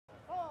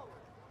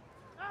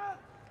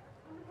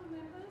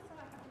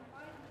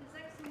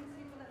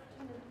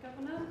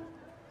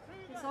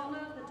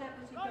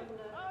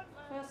Governor,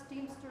 First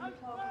Deemster and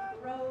Clerk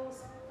of the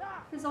Rolls,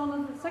 His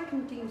Honour the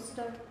Second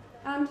Deemster,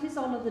 and His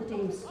Honour the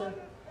Deemster,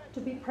 to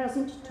be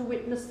present to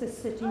witness this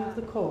sitting of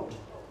the court.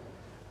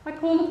 I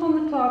call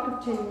upon the Clerk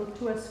of Tynwald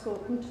to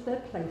escort them to their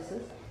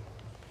places.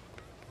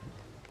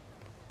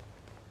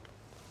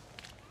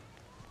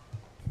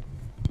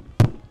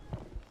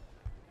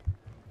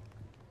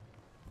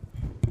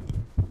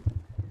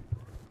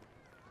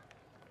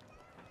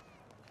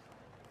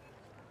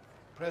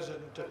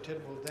 President of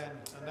Tynwald then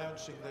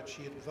announcing that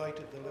she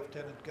invited the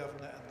Lieutenant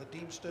Governor and the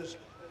Deemsters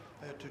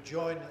to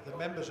join the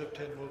members of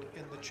Tynwald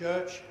in the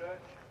church,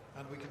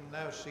 and we can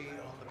now see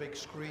on the big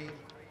screen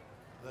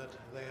that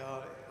they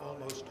are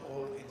almost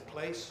all in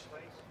place,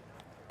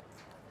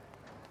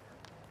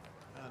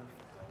 and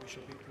we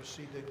shall be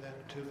proceeding then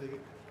to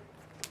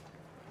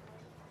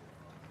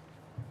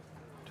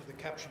the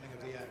captioning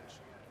of the acts.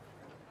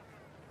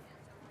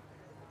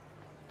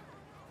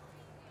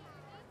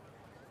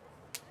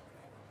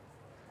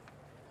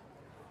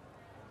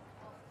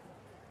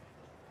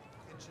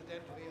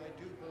 Incidentally,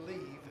 I do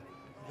believe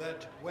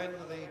that when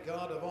the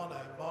Guard of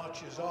Honour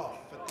marches off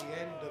at the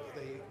end of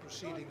the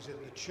proceedings in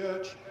the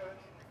church,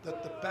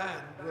 that the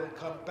band will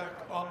come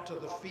back onto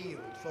the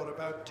field for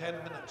about 10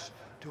 minutes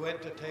to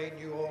entertain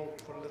you all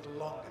for a little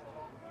longer.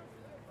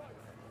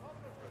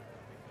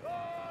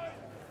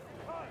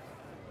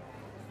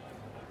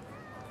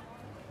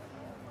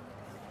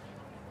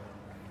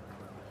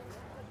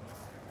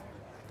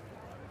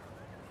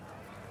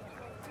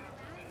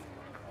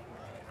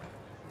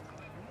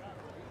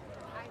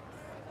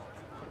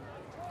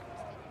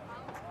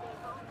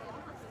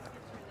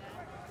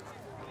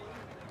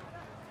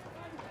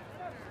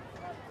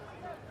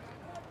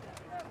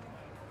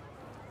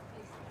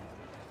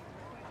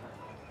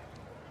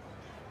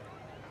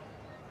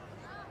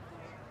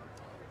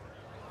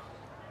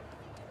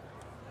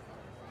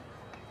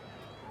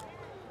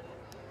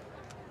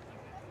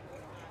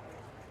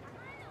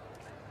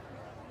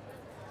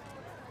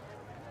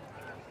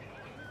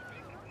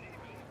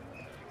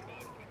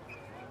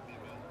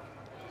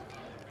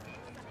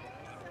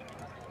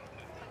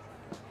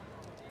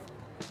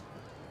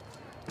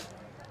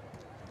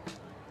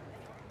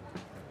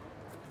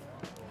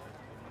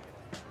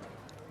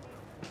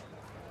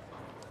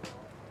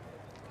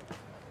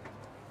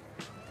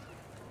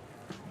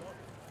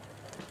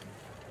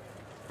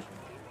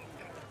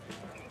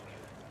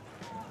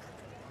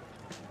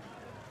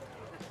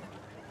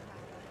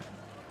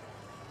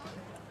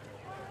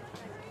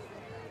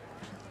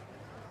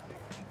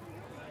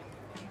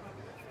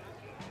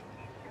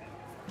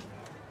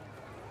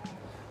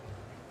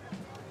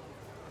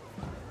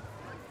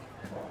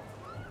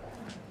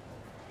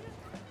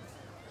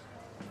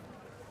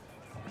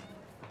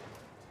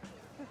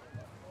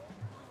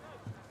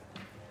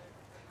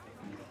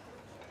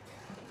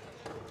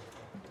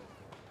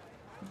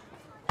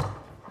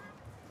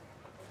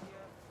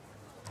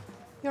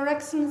 Your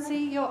Excellency,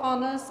 Your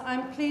Honours, I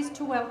am pleased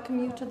to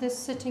welcome you to this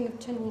sitting of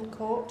Tynwald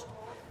Court,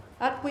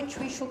 at which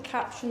we shall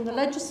caption the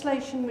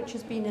legislation which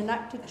has been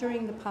enacted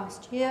during the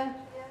past year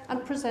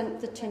and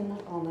present the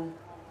Tynwald Honour.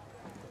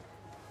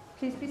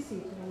 Please be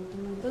seated,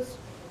 honourable members.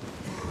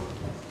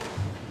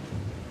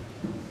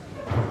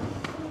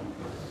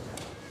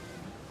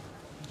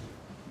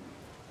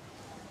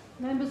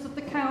 Members of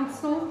the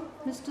Council,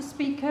 Mr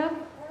Speaker,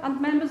 and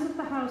members of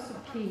the House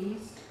of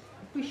Keys,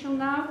 we shall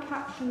now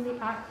caption the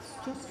acts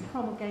just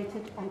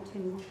promulgated on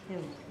Tynwald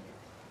Hill.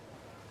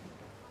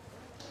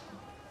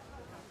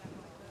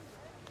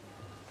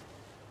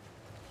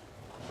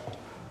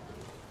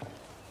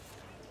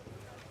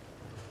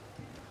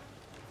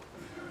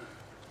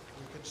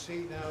 We can see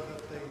now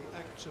that the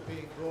acts are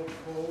being brought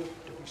forward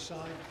to be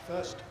signed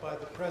first by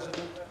the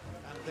President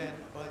and then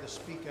by the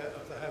Speaker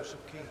of the House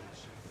of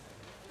Keys.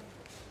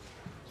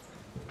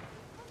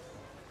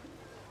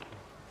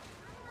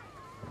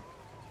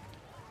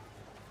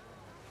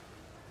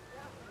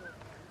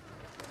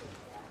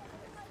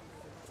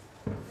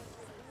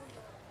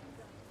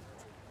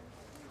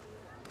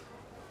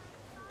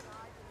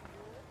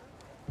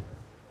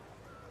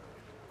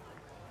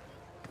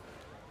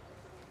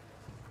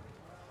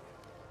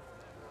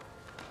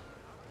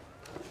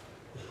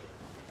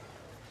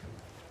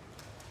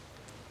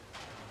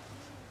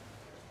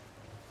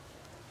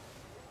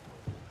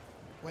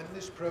 When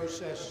this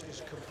process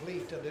is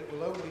complete, and it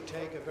will only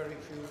take a very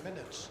few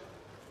minutes,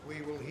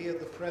 we will hear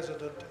the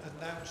President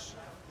announce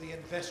the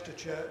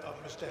investiture of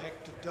Mr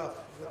Hector Duff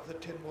with the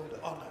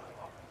Tynwald Honour.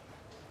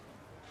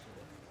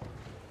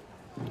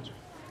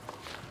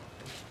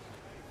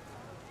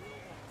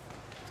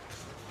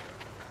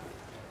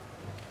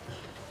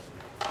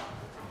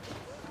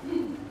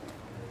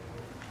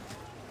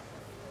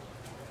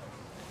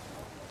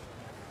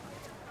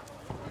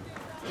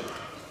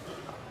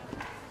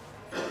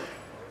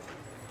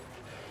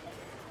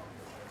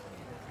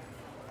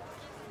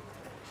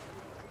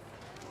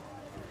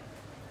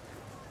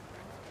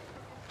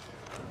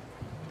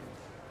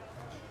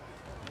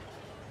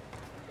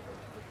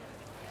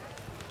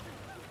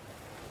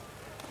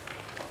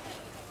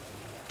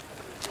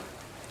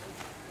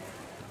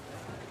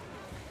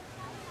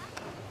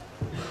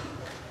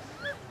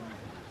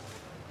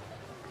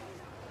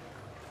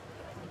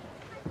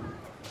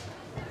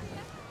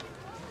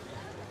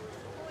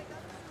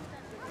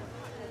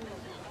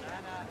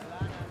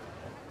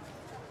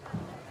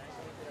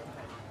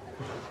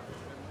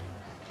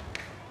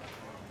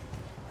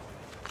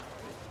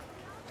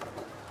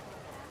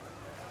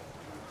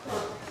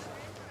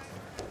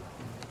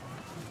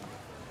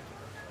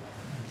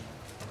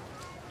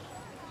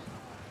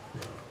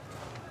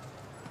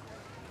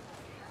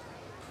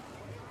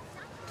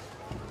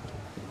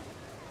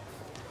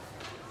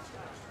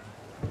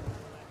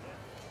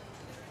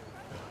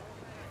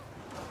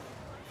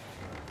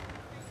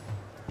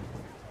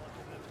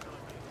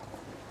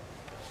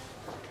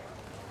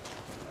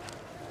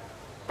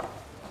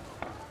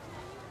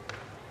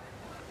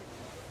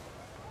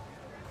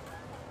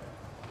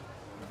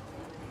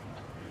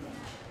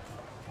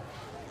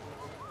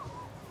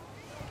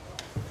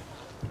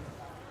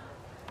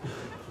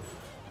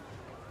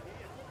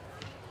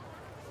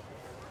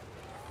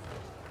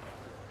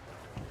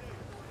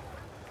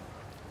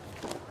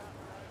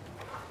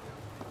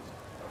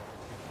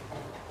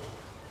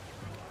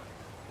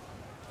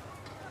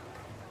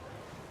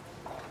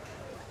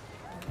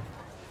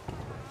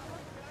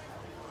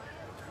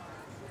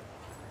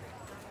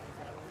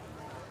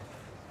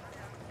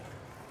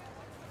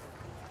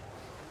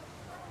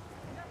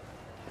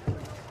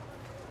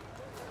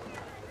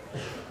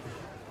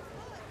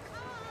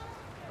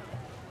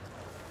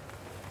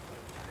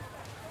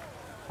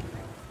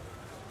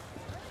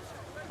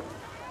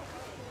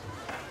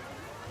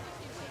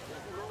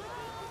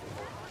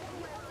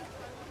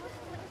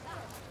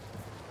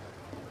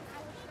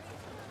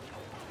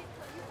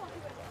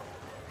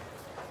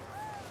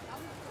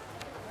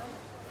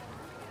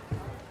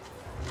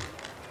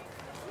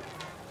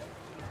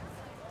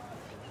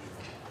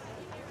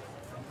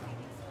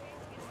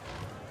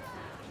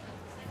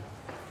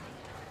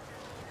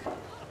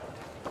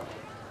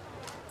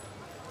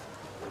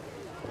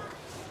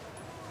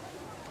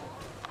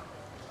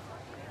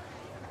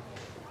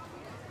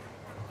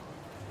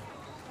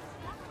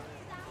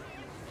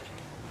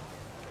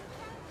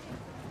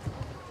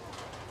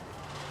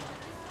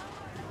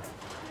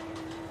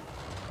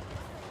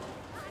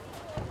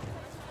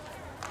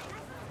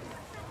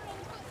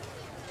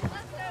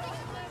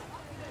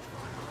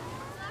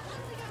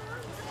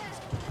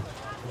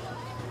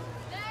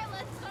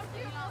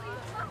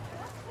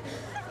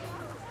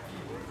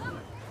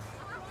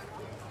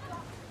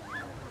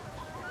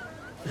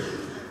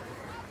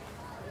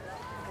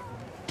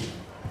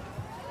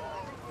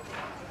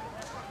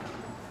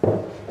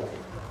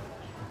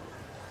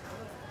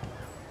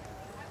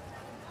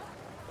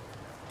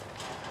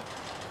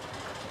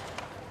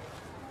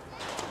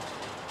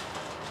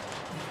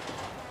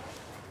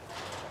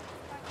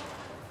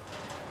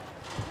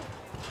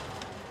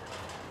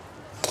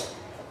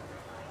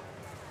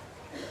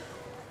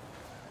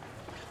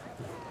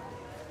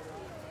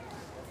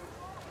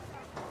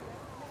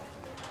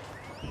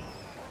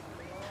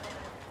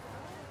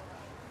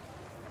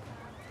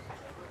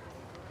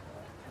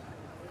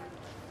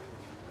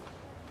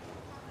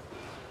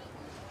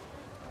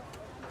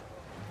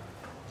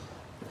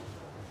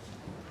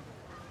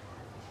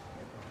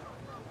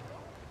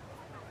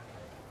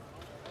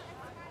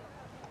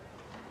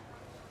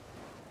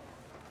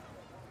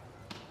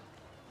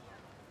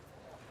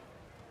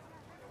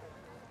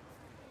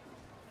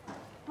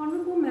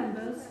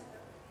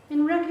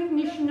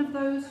 recognition of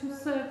those who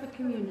serve the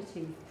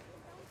community,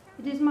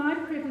 it is my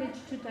privilege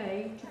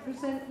today to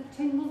present the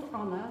Tynwald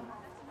Honour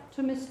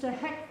to Mr.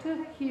 Hector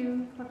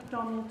Hugh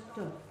MacDonald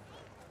Duff.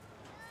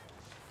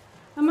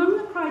 Among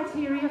the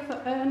criteria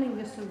for earning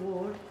this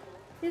award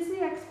is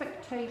the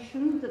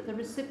expectation that the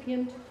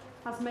recipient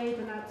has made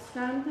an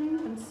outstanding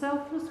and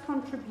selfless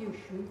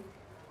contribution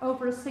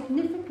over a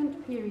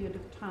significant period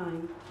of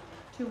time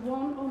to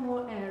one or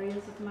more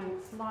areas of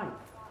Manx life.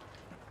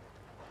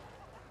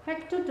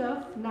 Hector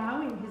Duff,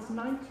 now in his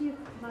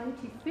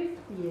 95th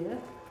year,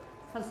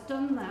 has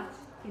done that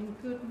in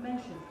good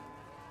measure.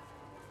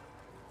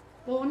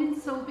 Born in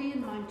Sulby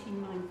in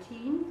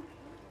 1919,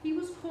 he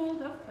was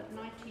called up at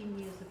 19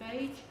 years of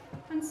age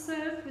and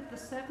served with the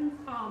 7th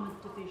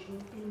Armoured Division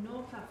in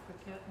North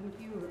Africa and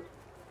Europe,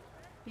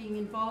 being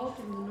involved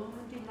in the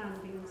Normandy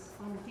landings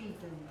on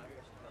D-Day.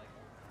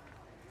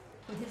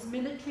 For his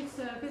military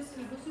service,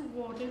 he was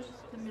awarded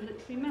the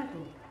Military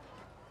Medal,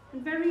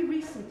 and very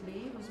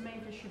recently was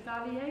made a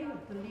Chevalier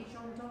of the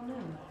Légion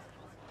d'Honneur.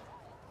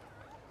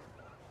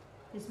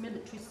 His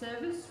military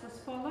service was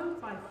followed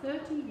by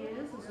 30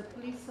 years as a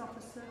police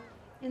officer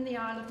in the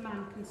Isle of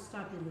Man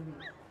Constabulary.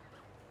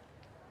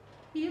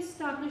 He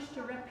established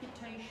a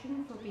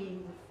reputation for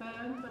being a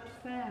firm but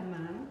fair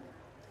man,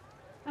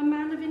 a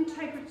man of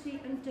integrity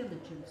and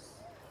diligence,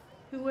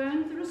 who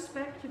earned the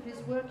respect of his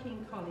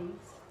working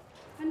colleagues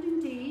and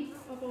indeed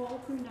of all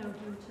who know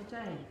him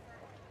today.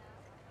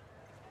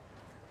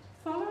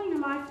 Following a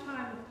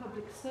lifetime of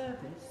public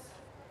service,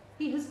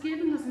 he has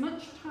given as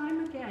much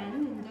time again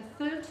in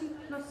the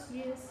 30+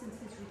 years since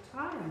his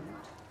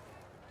retirement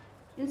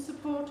in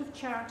support of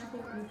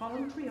charitable and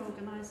voluntary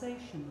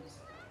organisations.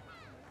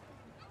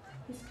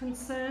 His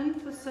concern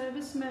for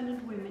servicemen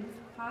and women,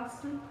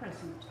 past and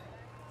present,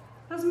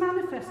 has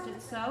manifested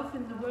itself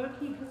in the work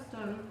he has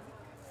done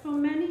for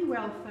many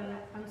welfare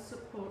and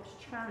support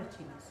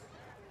charities,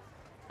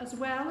 as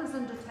well as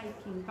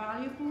undertaking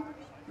valuable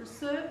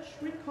research,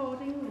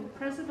 recording and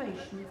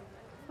preservation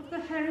of the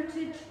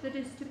heritage that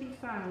is to be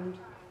found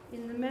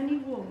in the many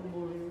war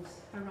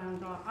memorials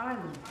around our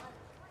island.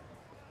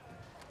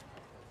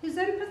 His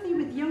empathy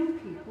with young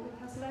people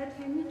has led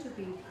him to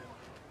be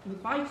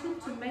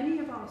invited to many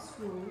of our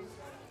schools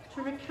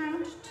to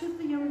recount to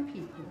the young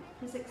people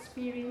his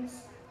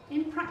experience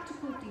in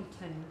practical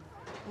detail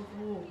of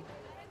war,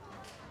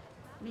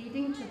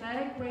 leading to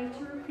their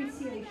greater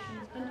appreciation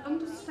and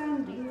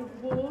understanding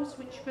of wars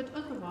which could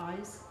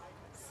otherwise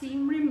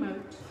seem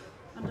remote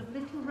and of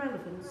little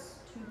relevance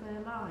to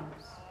their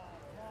lives.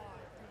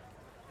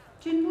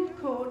 Tynwald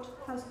Court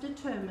has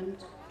determined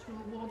to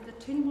award the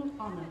Tynwald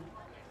Honour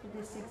for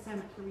this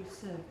exemplary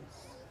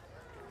service.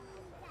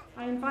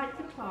 I invite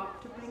the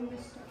clerk to bring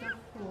Mr. Duff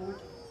forward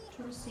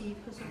to receive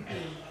his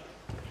award.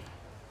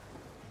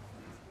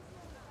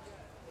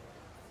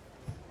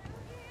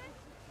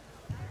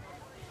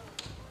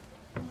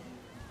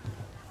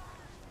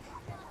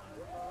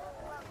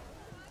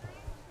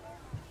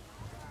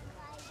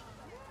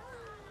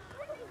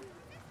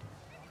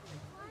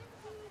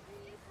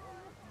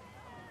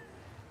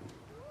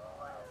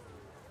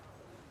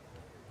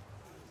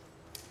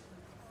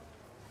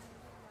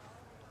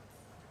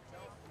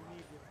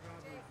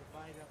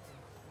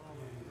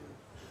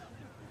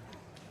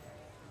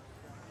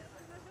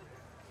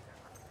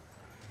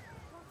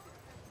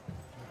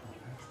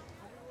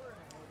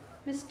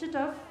 Mr.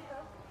 Duff,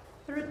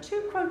 there are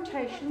two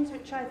quotations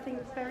which I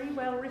think very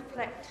well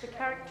reflect the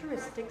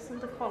characteristics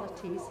and the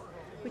qualities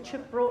which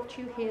have brought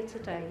you here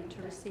today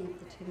to receive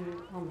the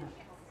Tynwald Honour.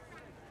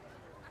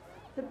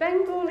 The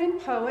Bengali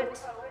poet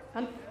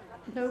and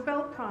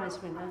Nobel Prize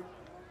winner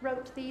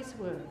wrote these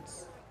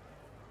words: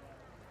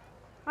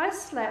 "I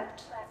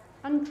slept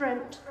and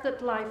dreamt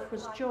that life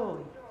was joy.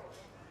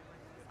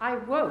 I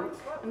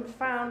woke and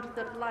found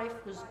that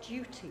life was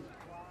duty.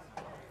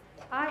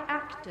 I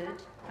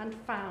acted and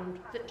found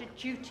that the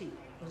duty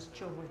was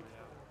joy."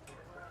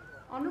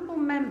 Honourable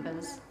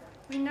members,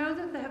 we know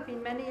that there have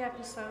been many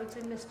episodes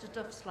in Mr.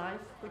 Duff's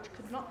life which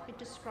could not be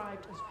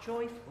described as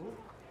joyful,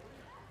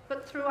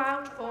 but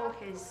throughout all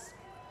his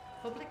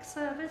public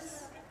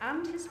service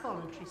and his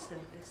voluntary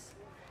service,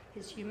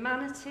 his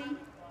humanity,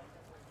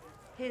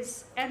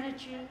 his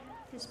energy,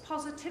 his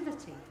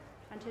positivity,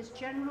 and his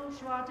general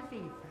joie de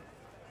vivre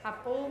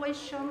have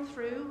always shone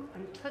through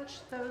and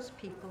touched those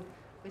people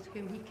with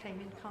whom he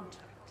came in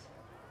contact.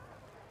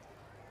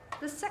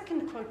 The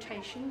second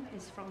quotation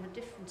is from a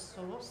different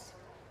source,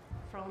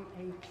 from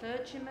a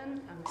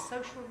clergyman and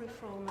social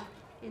reformer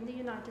in the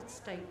United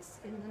States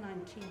in the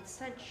 19th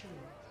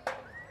century.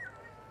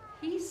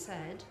 He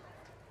said,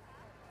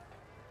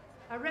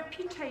 "A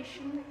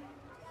reputation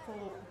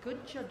for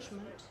good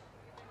judgment,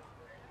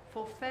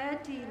 for fair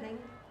dealing,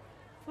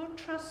 for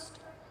trust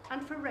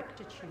and for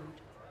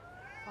rectitude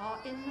are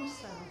in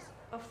themselves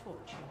a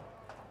fortune."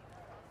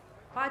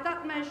 By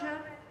that measure,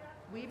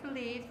 we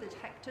believe that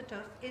Hector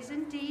Duff is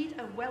indeed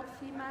a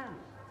wealthy man,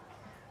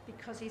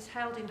 because he's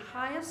held in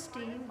high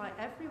esteem by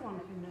everyone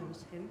who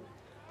knows him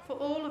for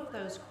all of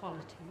those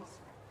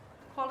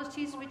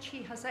qualities which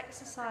he has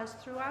exercised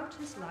throughout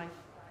his life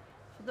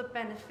for the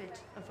benefit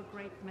of a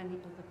great many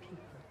other people.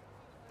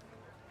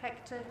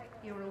 Hector,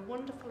 you're a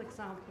wonderful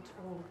example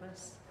to all of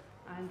us.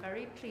 I'm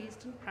very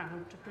pleased and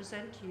proud to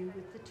present you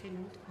with the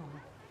Tynwald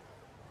Honour.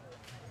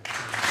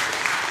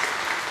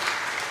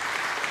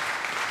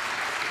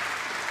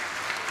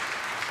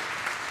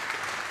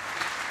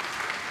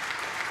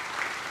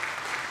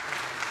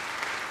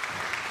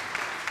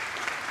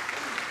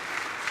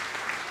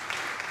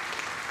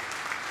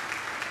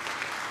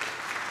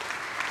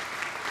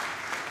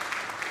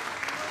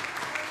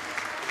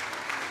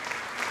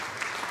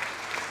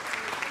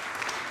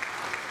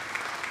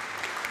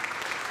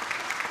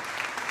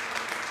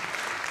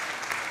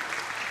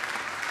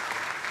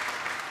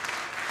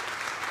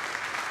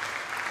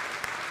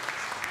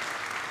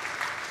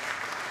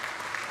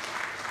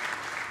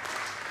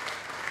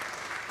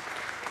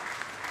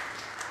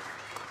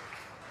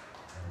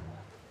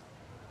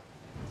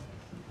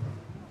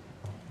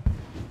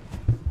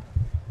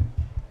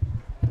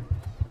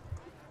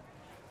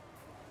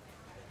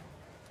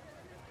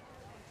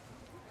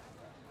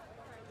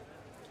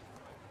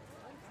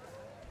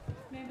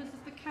 Members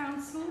of the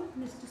Council,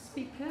 Mr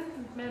Speaker,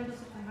 and members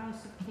of the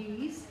House of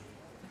Keys,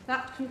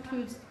 that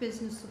concludes the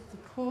business of the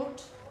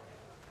Court.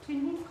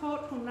 Tynwald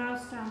Court will now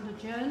stand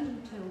adjourned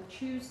until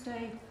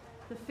Tuesday,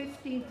 the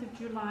 15th of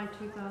July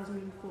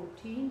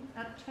 2014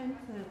 at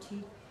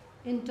 10:30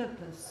 in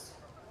Douglas.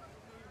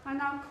 I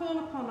now call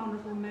upon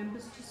honourable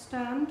members to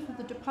stand for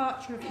the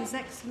departure of His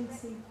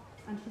Excellency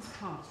and his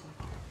party.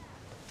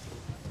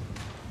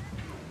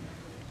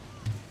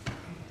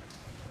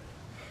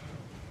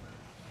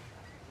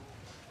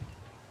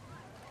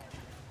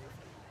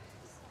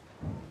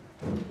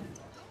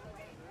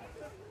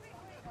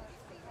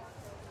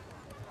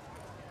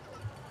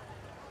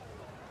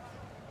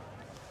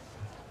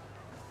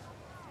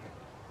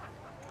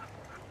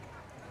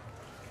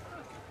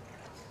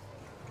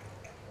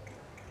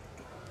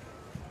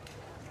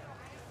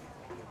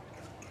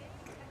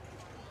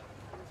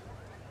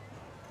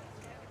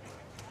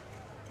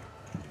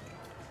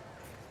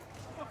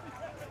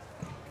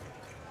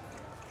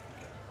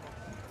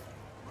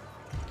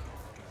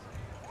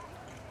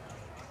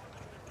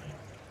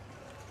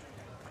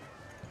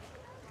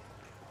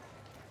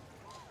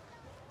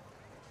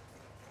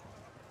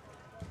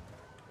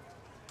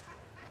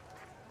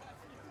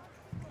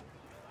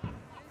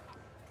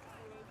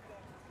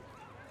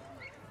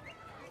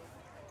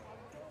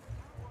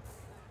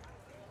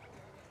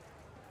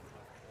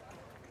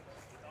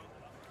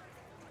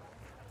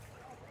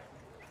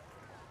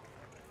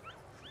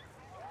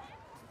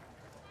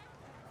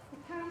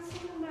 The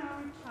Council will now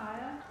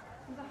retire,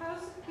 and the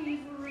House of Keys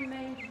will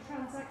remain to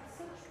transact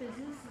such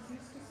business as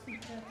Mr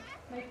Speaker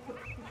may put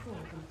before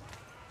them.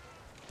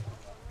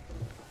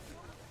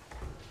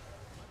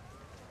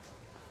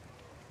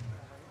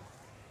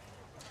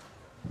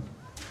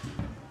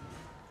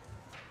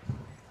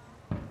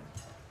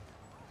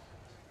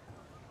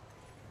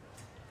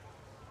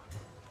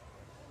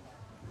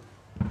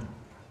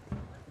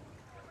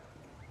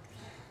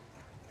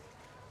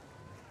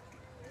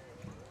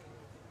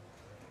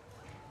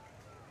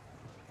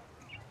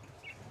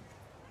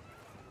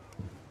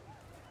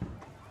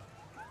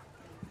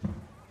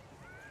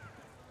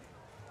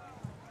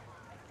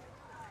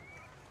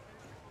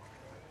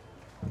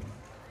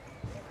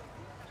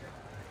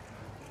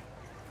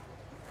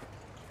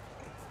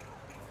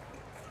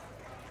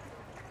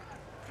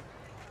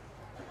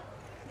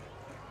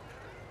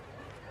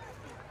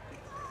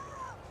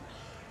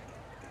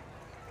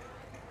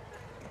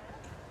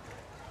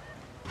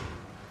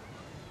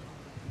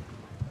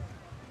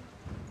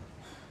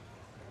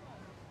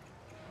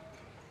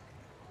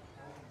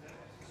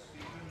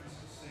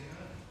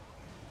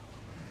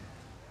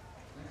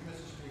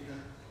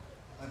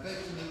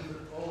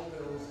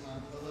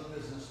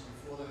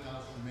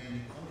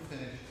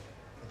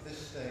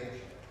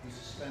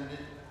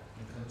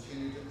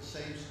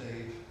 Same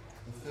stage,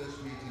 the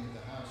first meeting of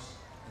the House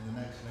in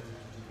the next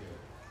legislative year.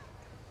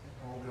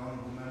 All the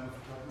honourable member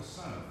for Douglas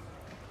South.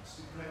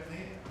 Mr.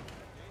 Cretney.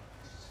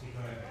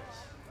 Speaker Evans.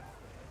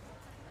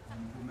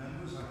 Honourable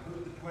members, I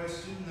put the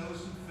question.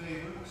 Those in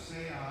favour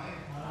say aye.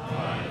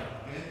 Aye.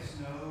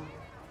 Against no.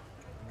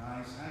 The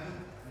ayes have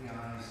it. The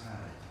ayes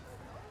have it.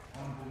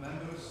 Honourable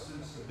members,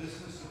 since the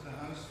business of the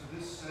House for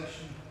this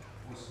session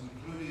was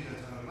concluded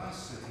at our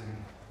last sitting,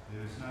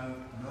 there is now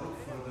no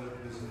further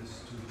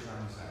business to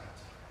transact.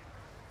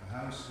 The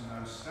House will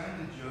now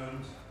stand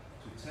adjourned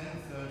to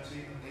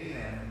 10:30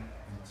 a.m.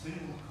 in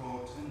Tynwald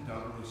Court in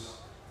Douglas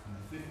on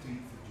the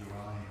 15th of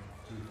July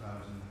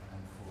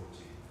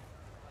 2014.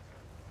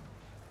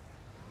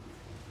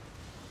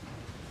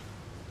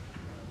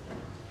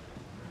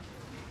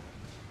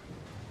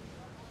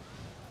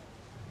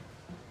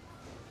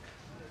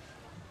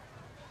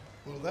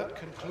 Well, that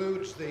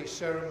concludes the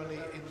ceremony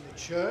in the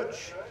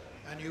church,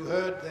 and you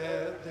heard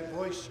there the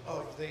voice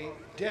of the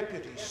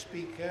Deputy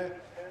Speaker,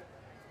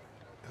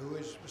 who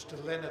is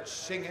Mr. Leonard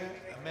Singer,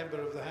 a member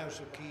of the House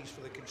of Keys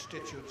for the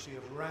constituency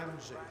of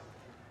Ramsey.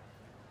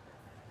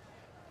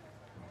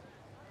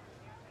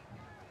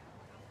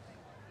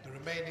 The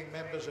remaining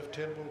members of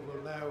Tynwald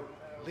will now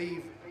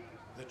leave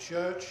the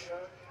church,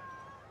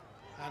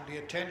 and the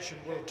attention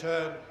will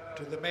turn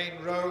to the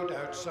main road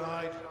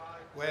outside,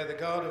 where the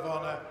Guard of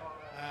Honour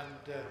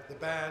and the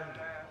band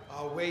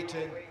are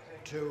waiting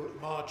to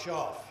march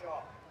off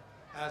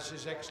as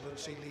His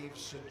Excellency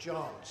leaves St.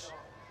 John's.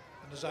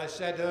 And as I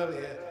said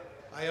earlier,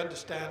 I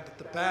understand that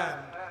the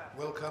band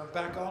will come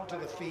back onto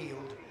the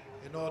field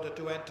in order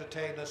to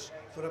entertain us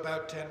for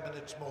about 10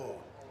 minutes more.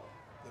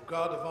 The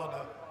Guard of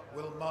Honour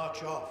will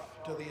march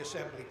off to the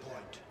assembly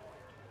point.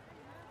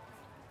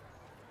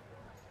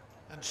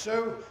 And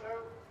so,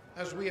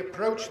 as we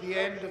approach the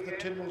end of the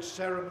Tynwald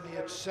ceremony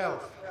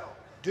itself,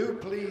 do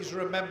please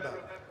remember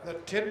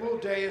that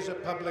Tynwald Day is a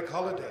public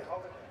holiday.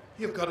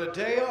 You've got a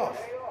day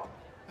off,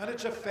 and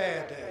it's a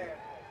fair day.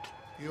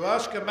 You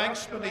ask a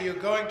Manxman, are you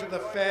going to the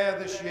fair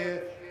this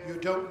year? You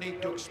don't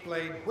need to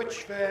explain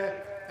which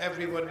fair,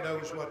 everyone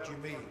knows what you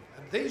mean.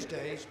 And these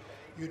days,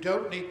 you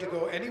don't need to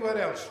go anywhere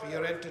else for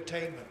your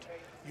entertainment.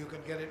 You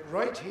can get it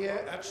right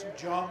here at St.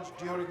 John's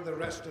during the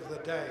rest of the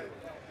day.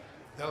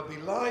 There'll be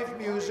live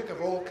music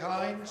of all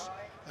kinds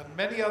and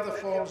many other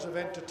forms of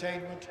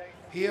entertainment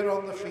here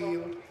on the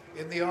field,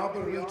 in the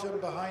Arboretum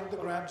behind the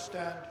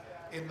grandstand,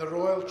 in the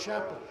Royal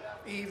Chapel,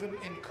 even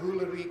in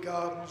Coolery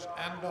Gardens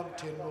and on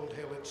Tynwald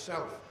Hill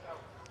itself.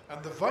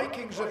 And the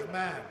Vikings of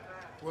Man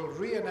will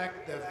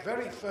reenact their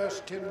very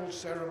first Tynwald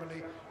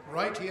ceremony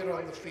right here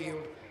on the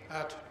field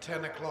at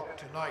 10 o'clock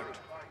tonight.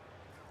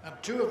 And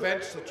two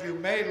events that you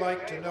may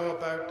like to know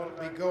about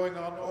that will be going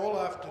on all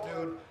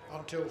afternoon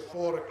until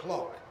 4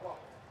 o'clock.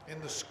 In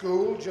the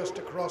school just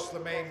across the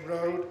main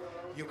road,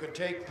 you can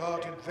take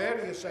part in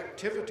various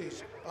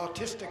activities,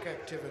 artistic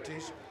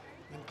activities,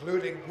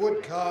 including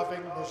wood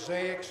carving,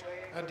 mosaics,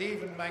 and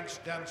even Manx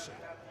dancing.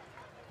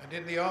 And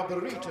in the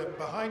Arboretum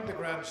behind the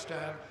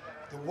grandstand,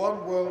 the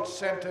One World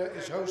Centre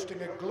is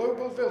hosting a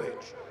global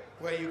village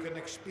where you can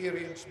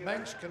experience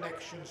Manx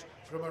connections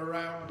from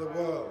around the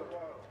world.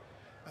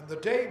 And the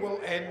day will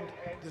end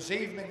this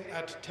evening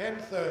at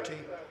 10:30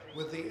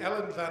 with the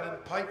Ellen Vannon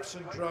Pipes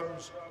and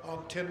Drums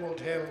on Tynwald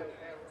Hill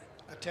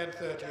at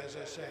 10:30, as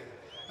I say.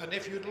 And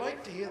if you'd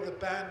like to hear the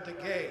band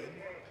again,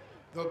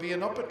 there'll be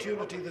an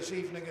opportunity this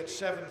evening at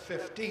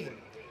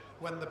 7:15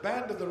 when the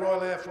band of the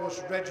Royal Air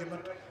Force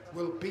Regiment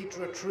will beat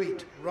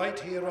retreat right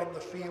here on the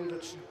field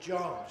at St.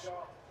 John's.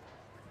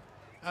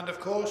 And of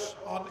course,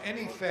 on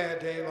any fair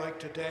day like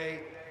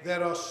today,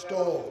 there are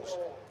stalls.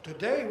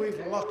 Today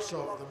we've lots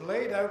of them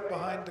laid out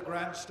behind the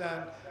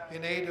grandstand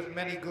in aid of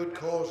many good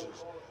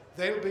causes.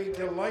 They'll be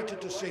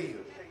delighted to see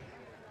you.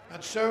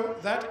 And so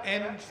that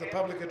ends the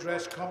public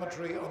address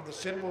commentary on the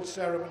Tynwald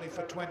ceremony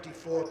for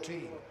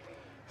 2014.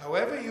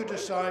 However you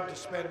decide to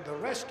spend the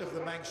rest of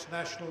the Manx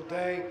National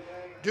Day,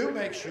 do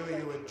make sure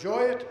you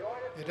enjoy it.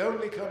 It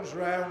only comes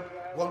round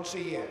once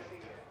a year.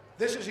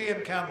 This is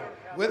Ian Campbell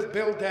with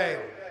Bill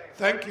Dale.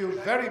 Thank you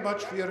very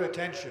much for your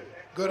attention.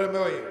 Good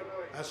Amuya,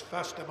 as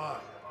fast am I.